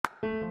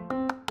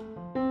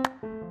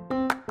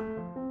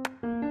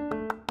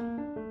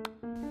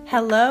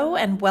Hello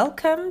and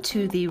welcome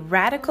to the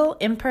Radical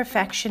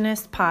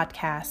Imperfectionist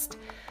Podcast,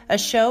 a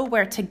show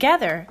where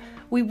together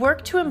we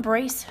work to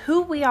embrace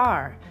who we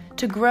are,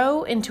 to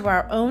grow into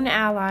our own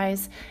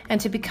allies, and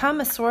to become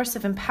a source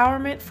of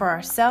empowerment for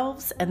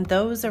ourselves and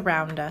those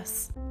around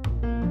us.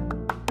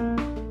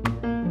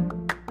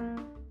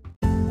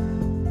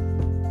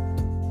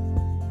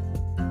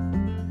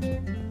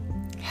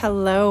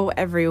 Hello,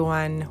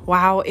 everyone.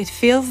 Wow, it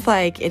feels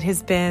like it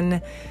has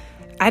been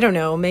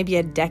maybe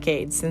a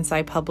decade since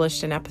I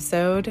published an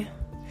episode.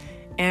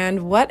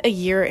 And what a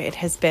year it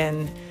has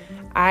been.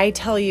 I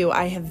tell you,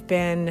 I have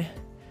been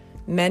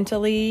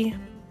mentally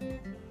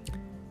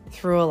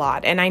through a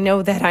lot. And I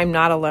know that I'm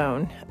not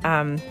alone.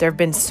 There have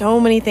been so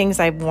many things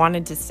I've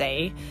wanted to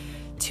say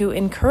to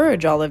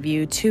encourage all of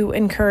you, to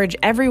encourage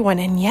everyone.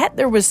 And yet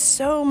there was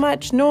so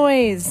much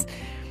noise.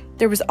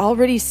 There was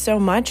already so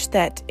much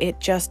that it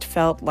just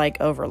felt like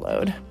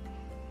overload.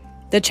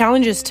 The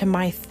challenges to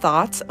my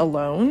thoughts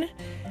alone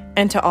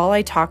and to all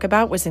I talk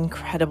about was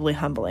incredibly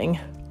humbling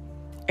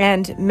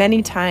and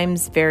many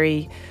times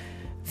very,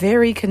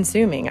 very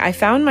consuming. I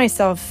found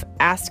myself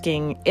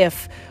asking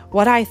if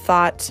what I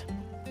thought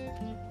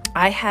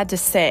I had to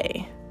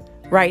say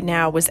right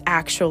now was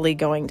actually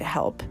going to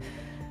help.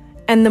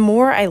 And the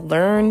more I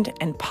learned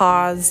and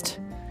paused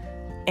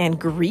and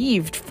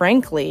grieved,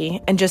 frankly,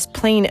 and just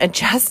plain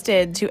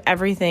adjusted to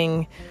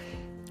everything,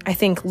 I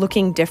think,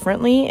 looking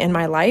differently in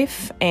my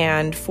life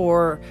and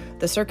for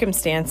the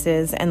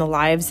circumstances and the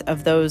lives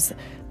of those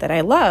that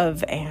I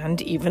love,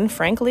 and even,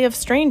 frankly, of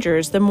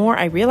strangers, the more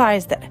I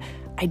realized that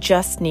I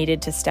just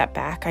needed to step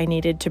back. I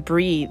needed to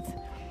breathe.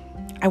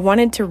 I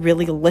wanted to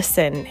really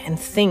listen and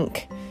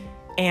think,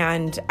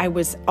 and I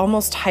was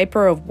almost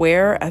hyper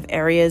aware of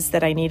areas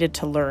that I needed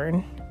to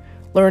learn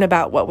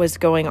about what was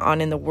going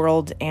on in the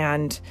world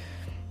and,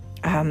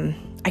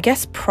 I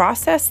guess,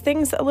 process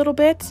things a little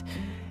bit.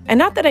 And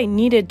not that I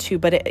needed to,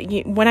 but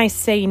when I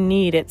say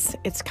need,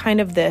 it's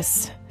kind of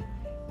this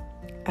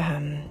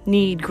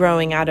need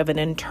growing out of an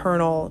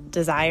internal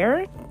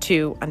desire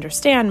to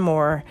understand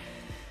more.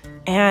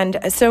 And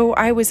so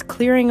I was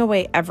clearing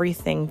away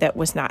everything that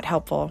was not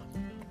helpful.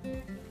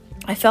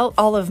 I felt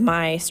all of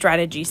my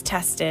strategies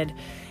tested,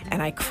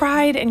 and I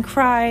cried, and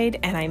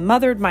I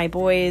mothered my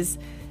boys,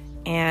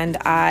 and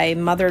I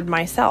mothered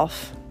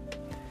myself.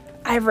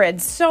 I've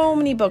read so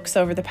many books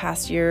over the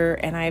past year,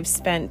 and I've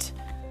spent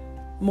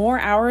more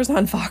hours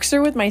on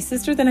Voxer with my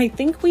sister than I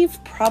think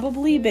we've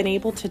probably been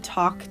able to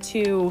talk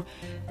to,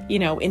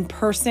 in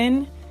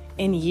person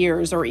in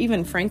years, or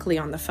even frankly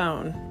on the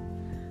phone.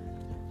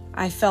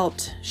 I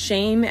felt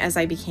shame as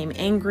I became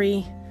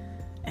angry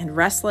and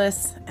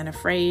restless and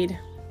afraid.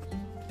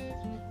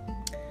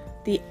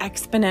 The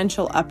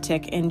exponential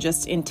uptick in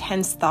just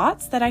intense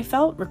thoughts that I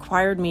felt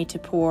required me to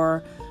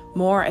pour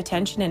more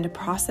attention into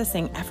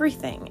processing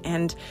everything.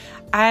 And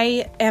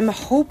I am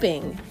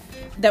hoping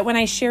that when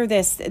I share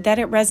this, that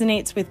it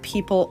resonates with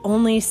people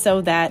only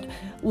so that,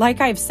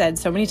 like I've said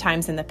so many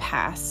times in the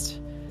past,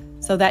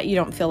 so that you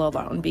don't feel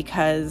alone,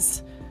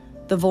 because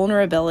the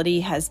vulnerability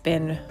has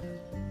been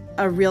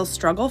a real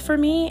struggle for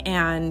me,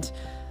 and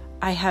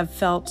I have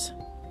felt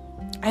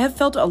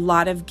a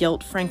lot of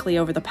guilt, frankly,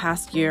 over the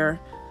past year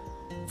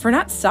for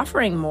not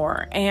suffering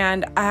more.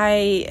 And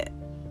I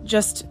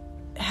just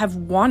have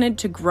wanted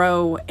to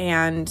grow,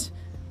 and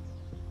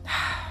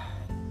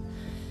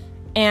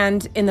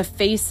in the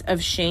face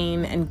of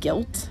shame and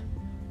guilt,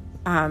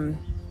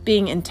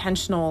 being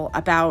intentional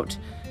about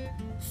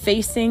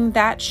facing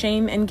that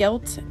shame and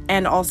guilt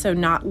and also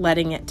not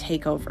letting it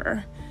take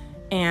over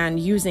and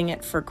using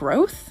it for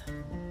growth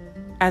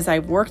as I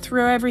work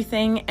through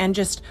everything, and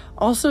just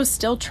also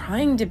still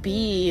trying to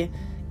be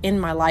in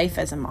my life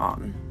as a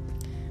mom,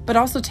 but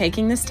also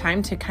taking this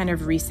time to kind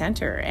of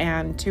recenter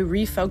and to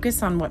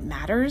refocus on what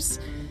matters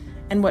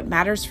and what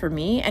matters for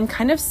me, and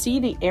kind of see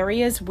the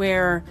areas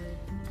where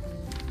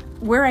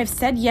I've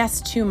said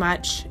yes too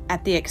much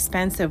at the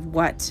expense of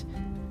what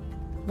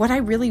I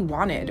really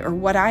wanted or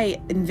what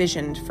I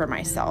envisioned for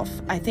myself.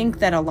 I think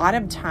that a lot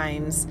of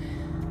times,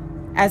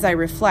 as I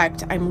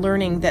reflect, I'm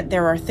learning that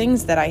there are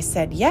things that I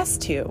said yes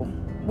to,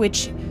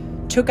 which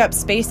took up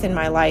space in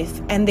my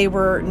life, and they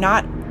were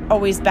not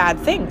always bad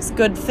things,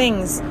 good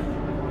things.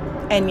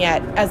 And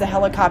yet, as a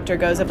helicopter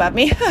goes above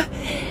me,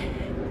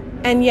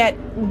 and yet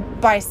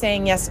by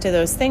saying yes to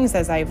those things,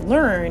 as I've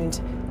learned,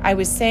 I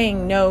was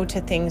saying no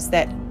to things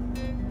that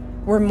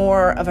were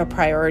more of a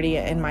priority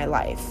in my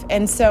life.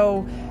 And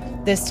so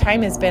this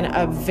time has been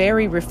a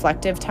very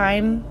reflective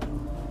time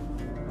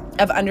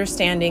of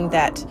understanding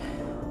that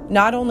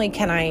not only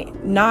can I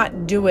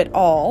not do it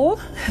all,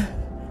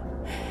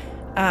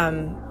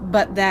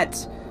 but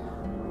that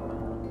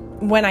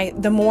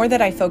the more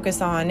that I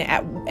focus on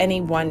at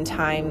any one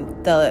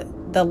time,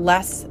 the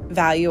less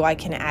value I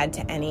can add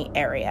to any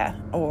area,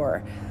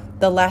 or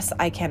the less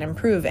I can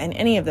improve in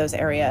any of those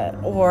areas,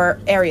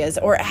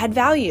 or add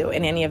value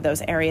in any of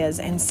those areas.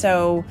 And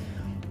so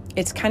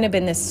it's kind of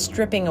been this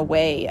stripping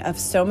away of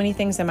so many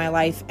things in my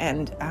life,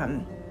 and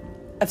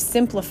of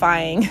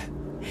simplifying.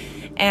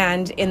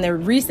 And in the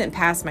recent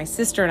past, my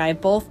sister and I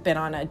have both been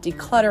on a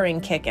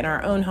decluttering kick in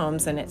our own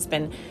homes, and it's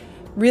been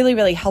really,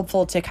 really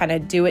helpful to kind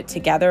of do it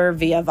together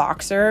via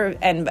Voxer.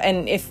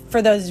 And if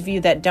for those of you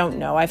that don't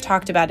know, I've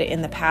talked about it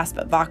in the past,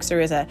 but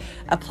Voxer is a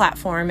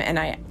platform, and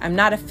I'm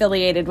not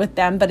affiliated with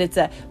them, but it's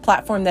a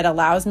platform that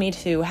allows me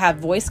to have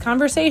voice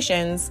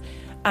conversations,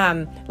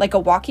 like a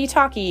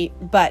walkie-talkie,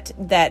 but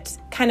that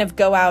kind of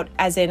go out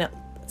as in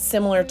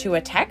similar to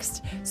a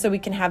text, so we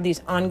can have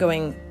these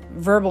ongoing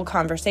verbal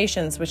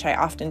conversations, which I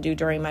often do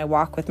during my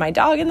walk with my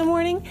dog in the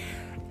morning.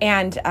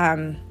 And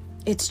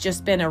it's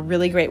just been a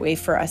really great way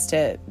for us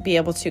to be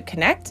able to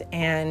connect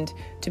and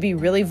to be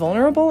really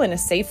vulnerable in a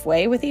safe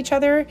way with each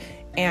other,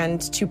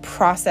 and to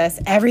process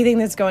everything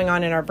that's going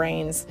on in our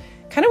brains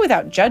kind of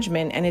without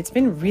judgment. And it's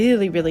been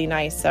really, really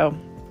nice. So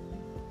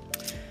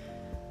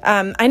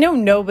I know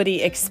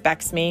nobody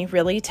expects me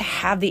really to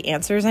have the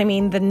answers. I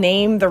mean, the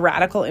name, The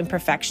Radical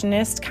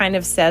Imperfectionist, kind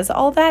of says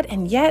all that.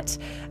 And yet,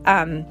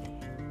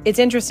 it's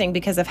interesting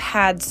because I've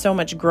had so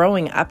much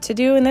growing up to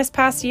do in this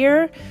past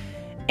year,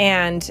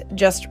 and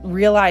just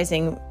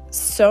realizing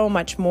so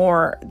much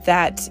more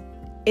that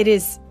it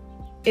is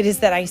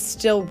that I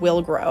still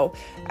will grow,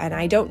 and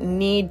I don't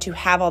need to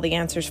have all the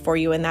answers for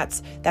you. And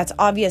that's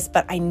obvious,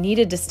 but I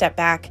needed to step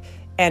back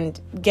and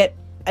get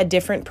a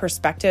different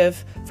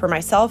perspective for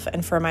myself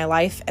and for my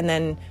life, and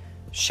then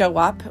show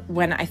up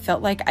when I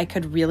felt like I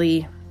could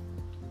really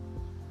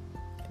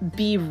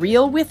be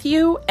real with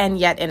you, and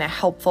yet in a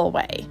helpful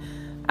way.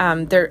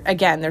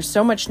 There's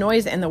so much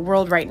noise in the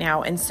world right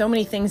now, and so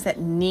many things that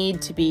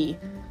need to be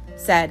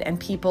said, and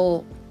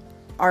people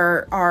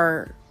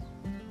are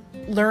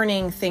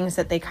learning things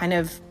that they kind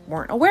of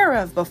weren't aware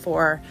of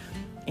before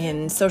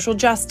in social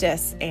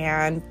justice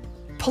and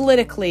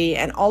politically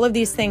and all of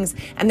these things,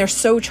 and they're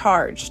so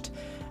charged.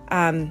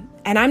 And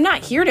I'm not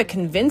here to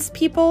convince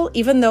people,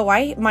 even though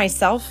I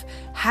myself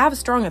have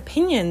strong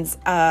opinions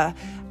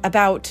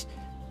about,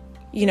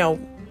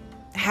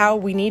 how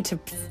we need to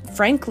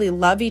frankly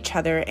love each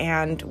other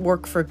and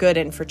work for good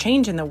and for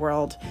change in the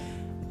world.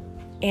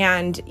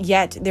 And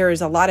yet there is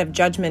a lot of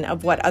judgment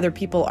of what other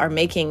people are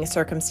making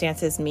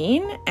circumstances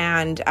mean.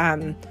 And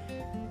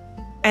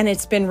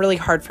it's been really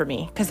hard for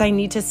me because I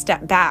need to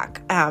step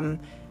back. And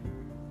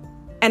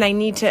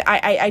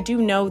I do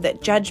know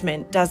that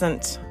judgment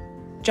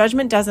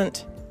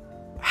doesn't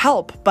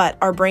help, but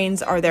our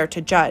brains are there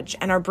to judge,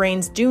 and our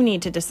brains do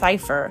need to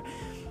decipher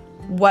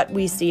what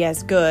we see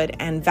as good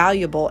and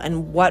valuable,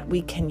 and what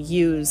we can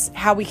use,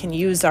 how we can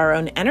use our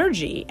own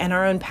energy and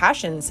our own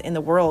passions in the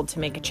world to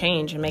make a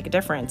change and make a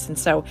difference. And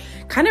so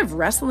kind of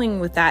wrestling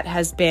with that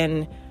has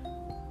been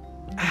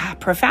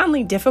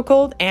profoundly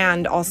difficult,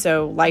 and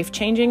also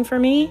life-changing for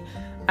me,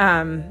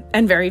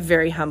 and very,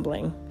 very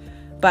humbling.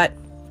 But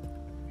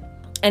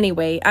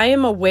anyway, I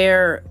am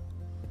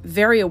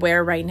very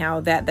aware right now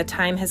that the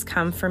time has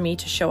come for me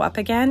to show up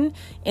again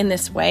in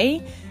this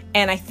way.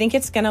 And I think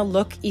it's going to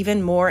look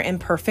even more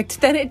imperfect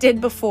than it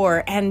did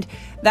before. And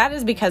that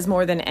is because,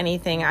 more than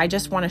anything, I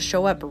just want to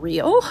show up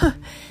real.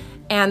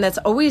 And that's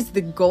always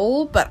the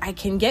goal. But I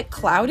can get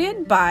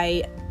clouded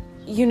by,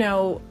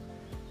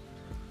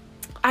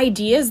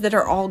 ideas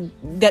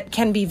that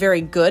can be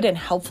very good and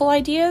helpful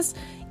ideas,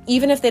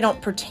 even if they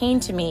don't pertain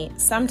to me.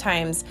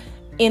 Sometimes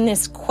in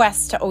this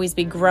quest to always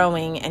be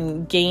growing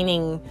and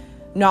gaining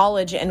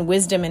knowledge and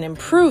wisdom and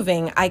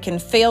improving, I can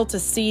fail to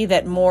see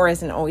that more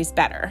isn't always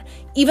better,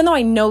 even though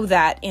I know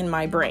that in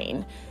my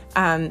brain.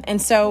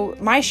 And so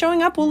my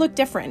showing up will look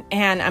different.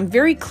 And I'm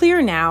very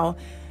clear now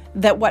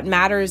that what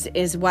matters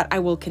is what I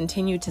will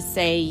continue to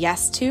say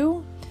yes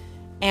to,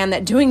 and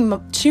that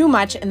doing too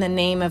much in the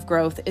name of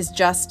growth is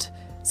just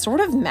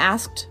sort of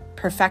masked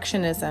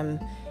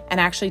perfectionism and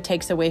actually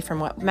takes away from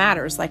what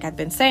matters, like I've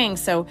been saying.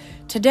 So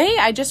today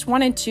I just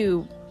wanted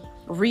to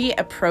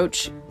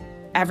reapproach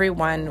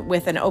everyone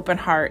with an open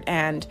heart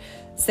and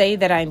say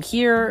that I'm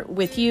here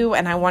with you,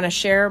 and I want to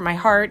share my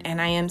heart.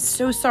 And I am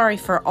so sorry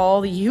for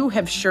all you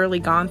have surely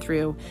gone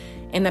through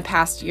in the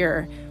past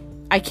year.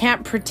 I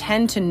can't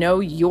pretend to know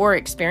your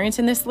experience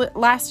in this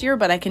last year,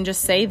 but I can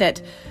just say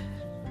that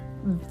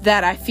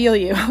I feel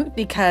you,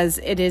 because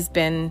it has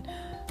been,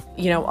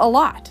 a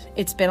lot.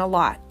 It's been a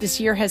lot.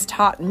 This year has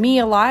taught me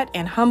a lot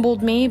and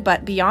humbled me,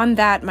 but beyond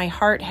that, my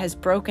heart has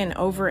broken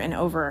over and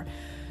over.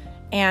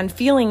 And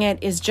feeling it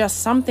is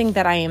just something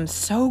that I am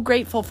so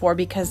grateful for,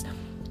 because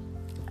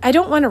I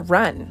don't want to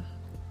run.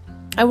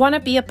 I want to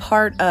be a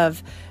part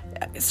of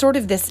sort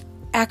of this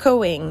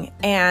echoing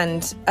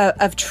and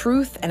of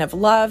truth and of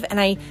love. And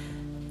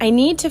I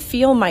need to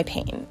feel my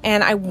pain,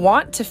 and I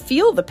want to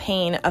feel the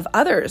pain of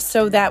others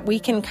so that we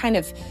can kind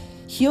of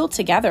heal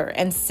together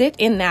and sit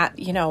in that,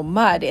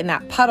 mud, in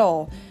that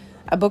puddle.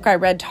 A book I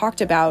read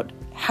talked about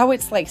how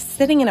it's like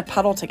sitting in a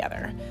puddle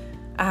together.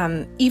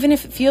 Even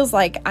if it feels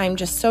like I'm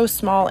just so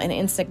small and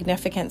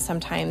insignificant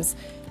sometimes,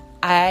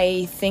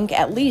 I think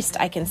at least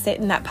I can sit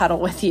in that puddle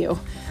with you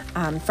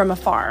from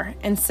afar.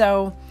 And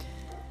so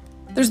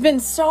There's been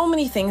so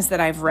many things that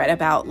I've read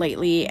about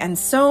lately, and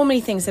so many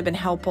things have been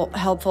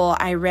helpful.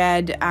 I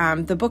read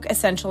the book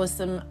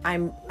Essentialism.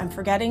 I'm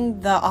forgetting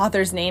the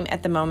author's name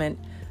at the moment,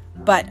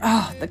 but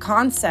the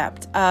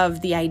concept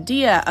of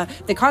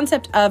the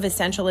concept of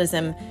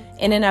essentialism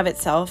in and of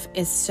itself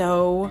is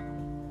so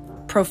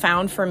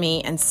profound for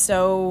me and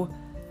so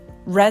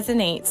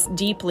resonates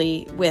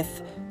deeply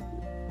with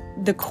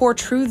the core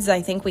truths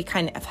I think we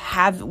kind of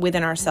have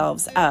within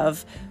ourselves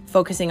of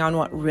focusing on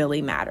what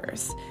really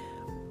matters.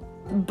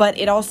 But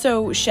it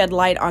also shed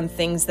light on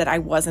things that I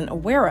wasn't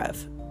aware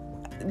of,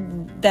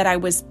 that I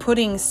was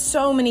putting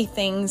so many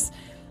things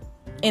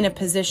in a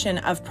position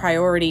of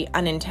priority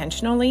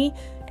unintentionally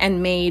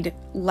and made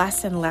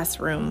less and less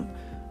room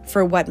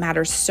for what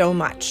matters so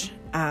much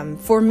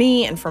for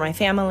me and for my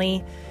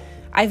family.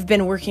 I've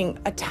been working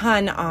a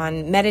ton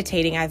on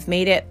meditating. I've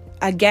made it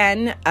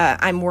again.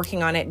 I'm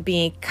working on it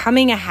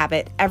becoming a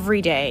habit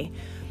every day.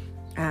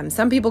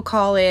 Some people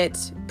call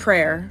it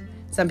prayer.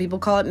 Some people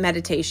call it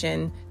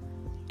meditation.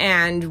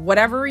 And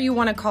whatever you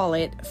want to call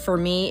it, for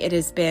me, it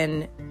has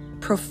been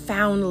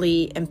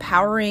profoundly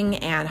empowering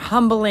and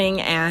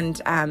humbling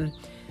and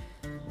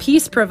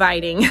peace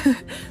providing,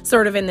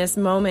 sort of in this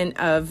moment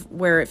of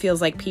where it feels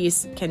like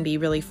peace can be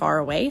really far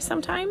away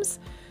sometimes.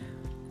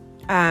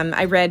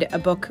 I read a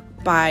book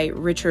by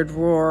Richard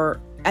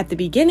Rohr at the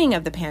beginning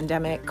of the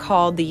pandemic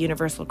called The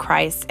Universal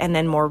Christ, and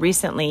then more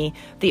recently,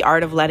 The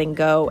Art of Letting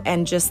Go,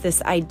 and just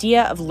this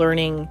idea of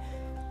learning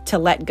to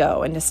let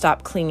go and to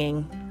stop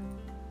clinging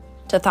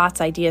to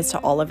thoughts, ideas, to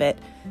all of it.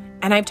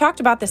 And I've talked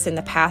about this in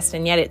the past,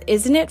 and yet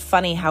isn't it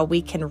funny how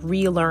we can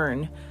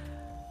relearn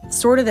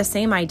sort of the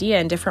same idea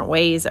in different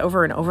ways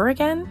over and over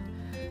again?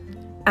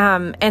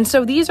 And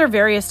so these are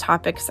various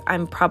topics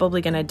I'm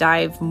probably going to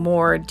dive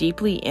more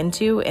deeply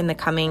into in the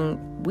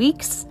coming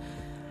weeks,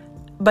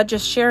 but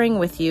just sharing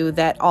with you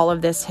that all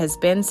of this has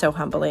been so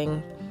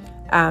humbling.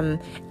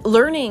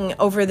 Learning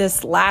over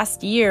this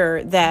last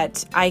year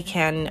that I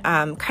can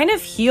kind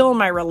of heal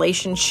my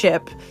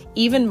relationship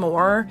even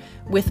more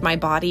with my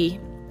body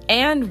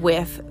and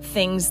with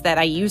things that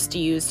I used to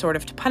use sort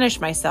of to punish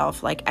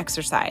myself, like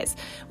exercise,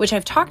 which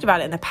I've talked about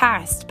in the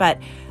past, but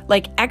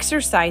like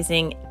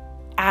exercising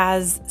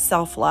as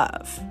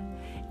self-love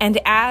and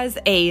as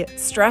a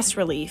stress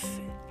relief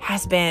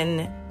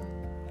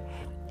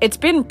it's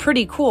been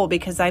pretty cool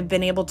because I've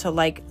been able to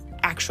like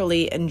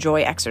actually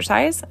enjoy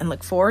exercise and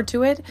look forward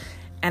to it.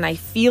 And I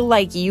feel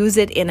like use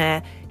it in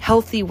a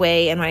healthy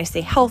way. And when I say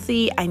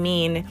healthy, I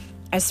mean,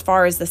 as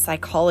far as the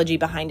psychology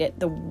behind it,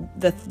 the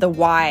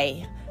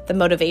why, the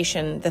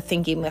motivation, the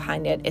thinking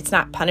behind it. It's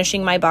not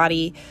punishing my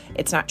body.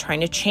 It's not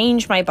trying to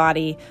change my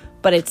body,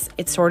 but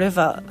it's sort of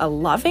a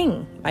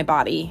loving my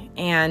body.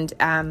 And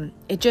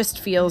it just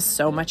feels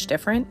so much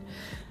different.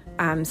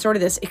 Sort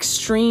of this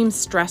extreme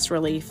stress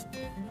relief.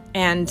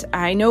 And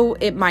I know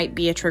it might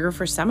be a trigger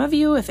for some of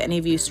you if any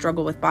of you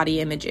struggle with body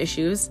image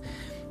issues.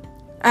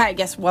 I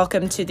guess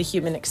welcome to the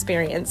human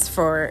experience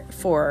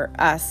for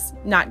us,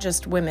 not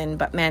just women,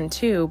 but men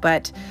too.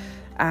 But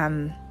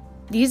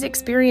these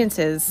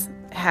experiences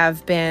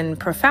have been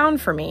profound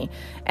for me.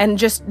 And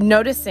just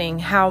noticing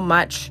how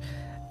much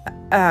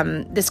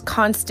this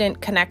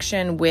constant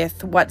connection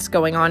with what's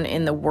going on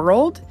in the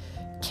world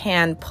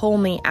can pull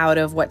me out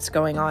of what's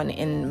going on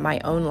in my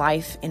own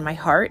life, in my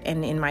heart,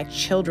 and in my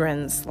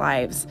children's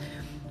lives.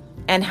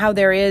 And how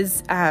there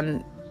is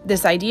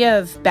this idea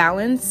of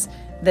balance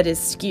that is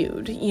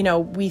skewed. You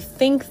know, we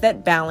think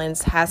that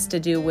balance has to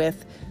do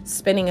with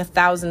spinning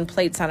 1,000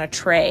 plates on a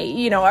tray,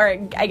 you know, or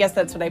I guess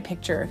that's what I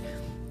picture.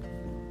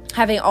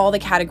 Having all the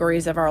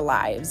categories of our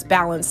lives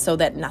balanced so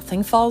that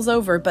nothing falls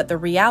over. But the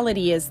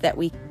reality is that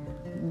we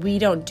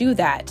don't do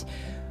that.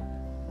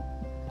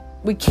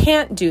 We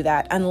can't do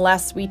that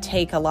unless we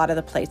take a lot of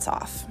the plates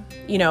off.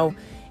 You know,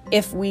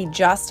 if we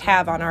just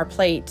have on our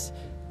plate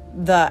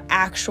the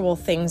actual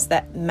things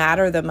that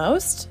matter the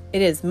most,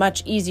 it is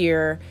much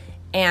easier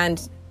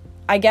and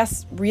I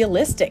guess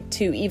realistic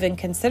to even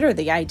consider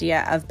the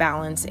idea of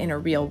balance in a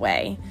real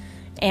way.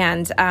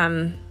 And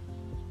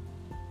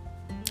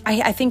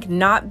I think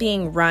not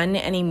being run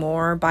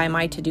anymore by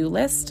my to-do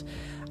list,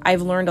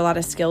 I've learned a lot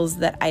of skills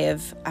that I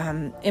have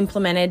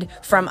implemented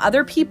from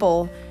other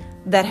people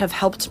that have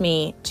helped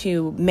me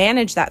to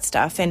manage that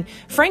stuff. And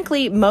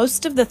frankly,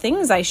 most of the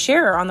things I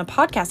share on the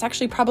podcast,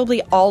 actually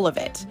probably all of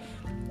it,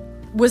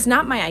 was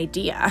not my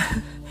idea.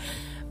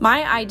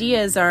 My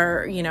ideas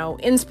are, you know,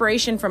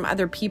 inspiration from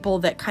other people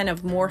that kind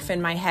of morph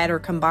in my head or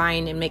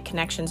combine and make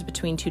connections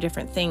between two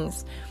different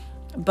things.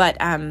 But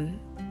I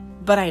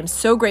am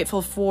so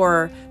grateful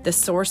for the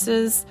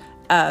sources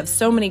of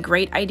so many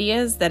great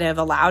ideas that have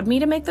allowed me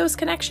to make those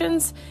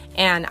connections.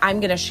 And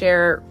I'm going to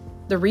share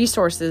the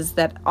resources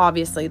that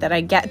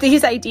I get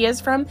these ideas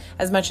from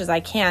as much as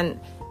I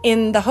can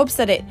in the hopes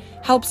that it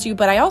helps you.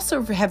 But I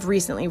also have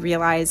recently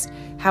realized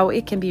how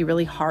it can be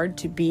really hard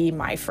to be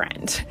my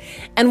friend.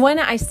 And when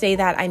I say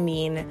that, I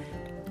mean,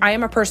 I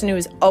am a person who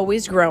is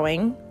always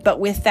growing,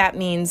 but with that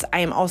means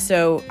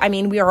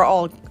we are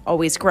all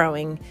always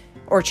growing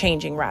or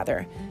changing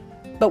rather.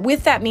 But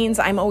with that means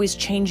I'm always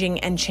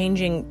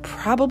changing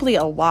probably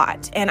a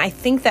lot. And I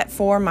think that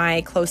for my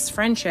close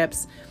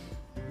friendships,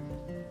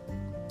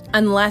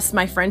 unless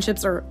my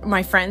friendships or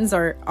my friends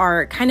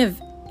are kind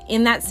of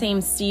in that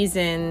same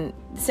season,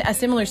 a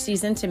similar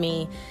season to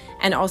me,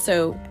 and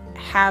also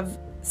have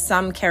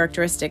some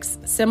characteristics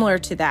similar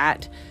to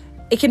that,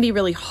 it can be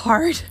really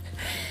hard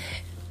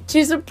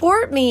to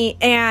support me.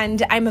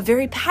 And I'm a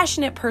very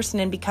passionate person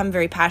and become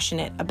very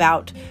passionate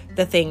about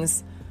the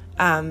things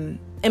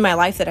in my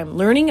life that I'm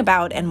learning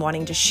about and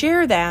wanting to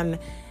share them.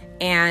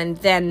 And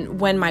then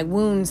when my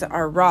wounds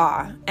are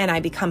raw and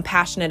I become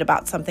passionate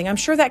about something, I'm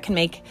sure that can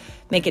make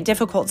it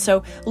difficult.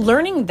 So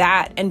learning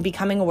that and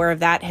becoming aware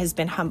of that has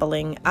been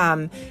humbling,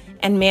 and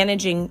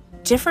managing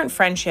different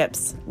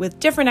friendships with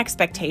different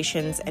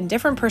expectations and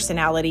different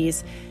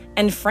personalities,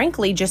 and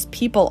frankly, just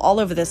people all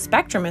over the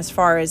spectrum as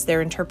far as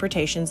their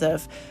interpretations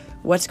of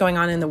what's going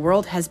on in the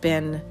world has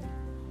been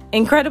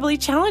incredibly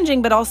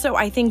challenging, but also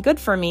I think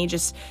good for me.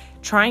 Just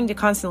trying to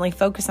constantly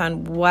focus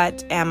on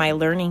what am I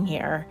learning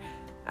here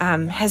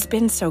has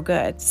been so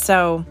good.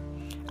 So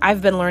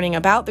I've been learning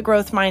about the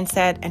growth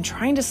mindset and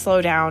trying to slow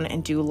down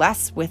and do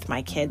less with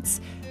my kids,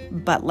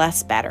 but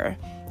less better,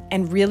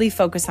 and really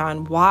focus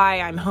on why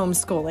I'm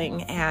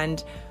homeschooling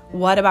and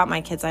what about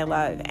my kids I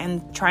love,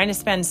 and trying to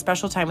spend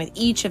special time with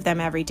each of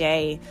them every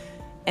day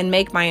and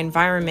make my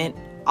environment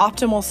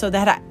optimal so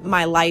that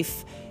my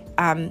life,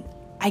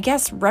 I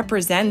guess,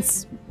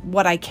 represents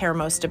what I care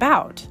most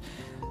about.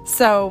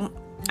 So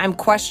I'm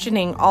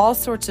questioning all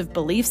sorts of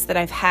beliefs that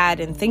I've had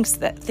and things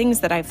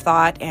that I've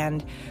thought,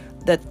 and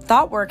the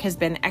thought work has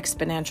been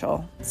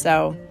exponential.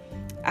 So,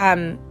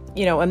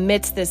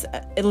 amidst this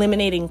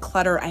eliminating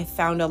clutter, I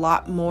found a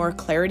lot more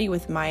clarity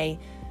with my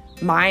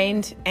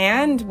mind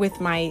and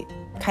with my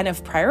kind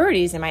of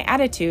priorities and my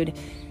attitude.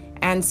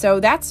 And so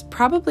that's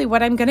probably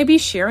what I'm going to be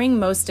sharing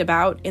most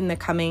about in the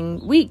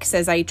coming weeks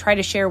as I try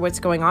to share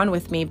what's going on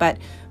with me. But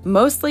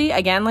mostly,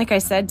 again, like I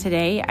said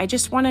today, I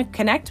just want to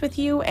connect with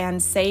you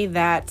and say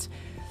that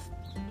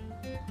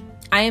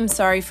I am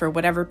sorry for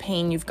whatever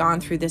pain you've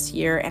gone through this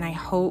year. And I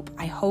hope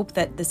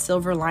that the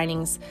silver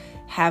linings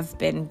have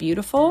been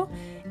beautiful.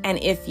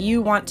 And if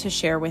you want to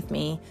share with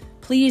me,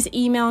 please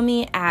email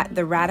me at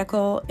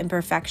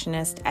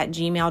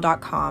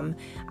theradicalimperfectionist@gmail.com.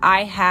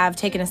 I have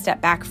taken a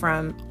step back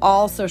from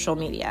all social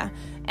media,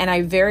 and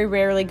I very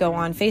rarely go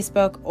on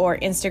Facebook or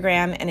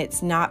Instagram, and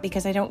it's not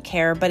because I don't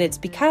care, but it's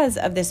because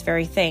of this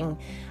very thing.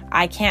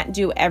 I can't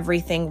do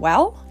everything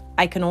well.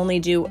 I can only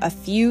do a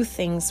few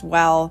things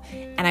well,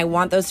 and I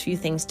want those few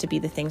things to be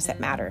the things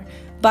that matter.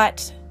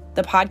 But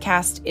the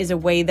podcast is a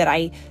way that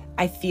I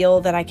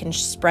feel that I can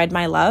spread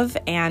my love,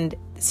 and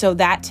so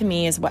that to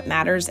me is what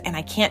matters, and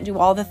I can't do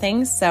all the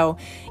things. So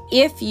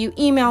if you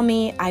email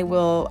me, I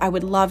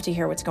would love to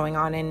hear what's going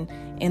on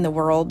in the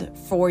world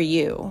for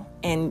you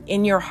and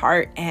in your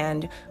heart,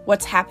 and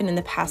what's happened in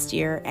the past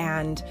year,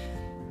 and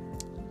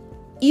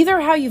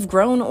either how you've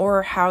grown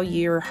or how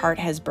your heart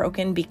has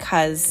broken,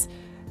 because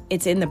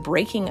it's in the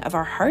breaking of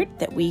our heart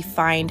that we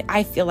find,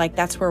 I feel like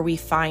that's where we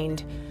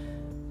find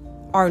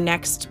our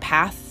next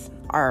path,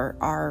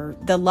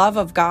 the love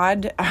of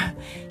God,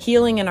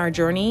 healing in our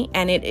journey.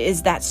 And it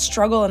is that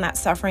struggle and that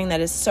suffering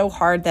that is so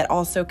hard that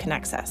also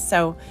connects us.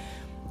 So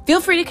feel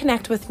free to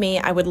connect with me.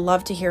 I would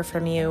love to hear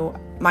from you.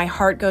 My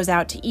heart goes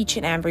out to each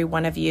and every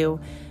one of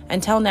you.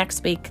 Until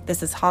next week,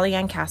 this is Holly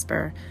Ann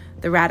Casper,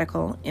 the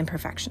Radical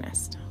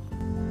Imperfectionist.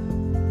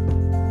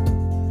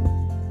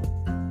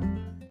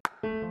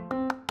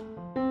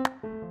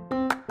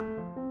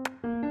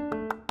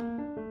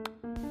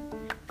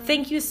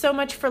 Thank you so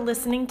much for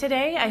listening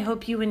today. I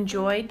hope you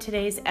enjoyed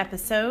today's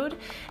episode.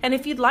 And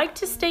if you'd like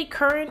to stay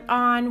current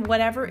on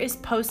whatever is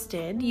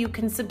posted, you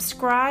can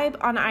subscribe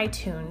on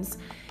iTunes.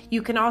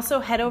 You can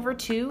also head over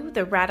to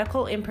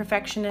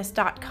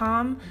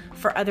theradicalimperfectionist.com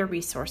for other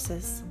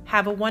resources.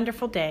 Have a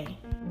wonderful day.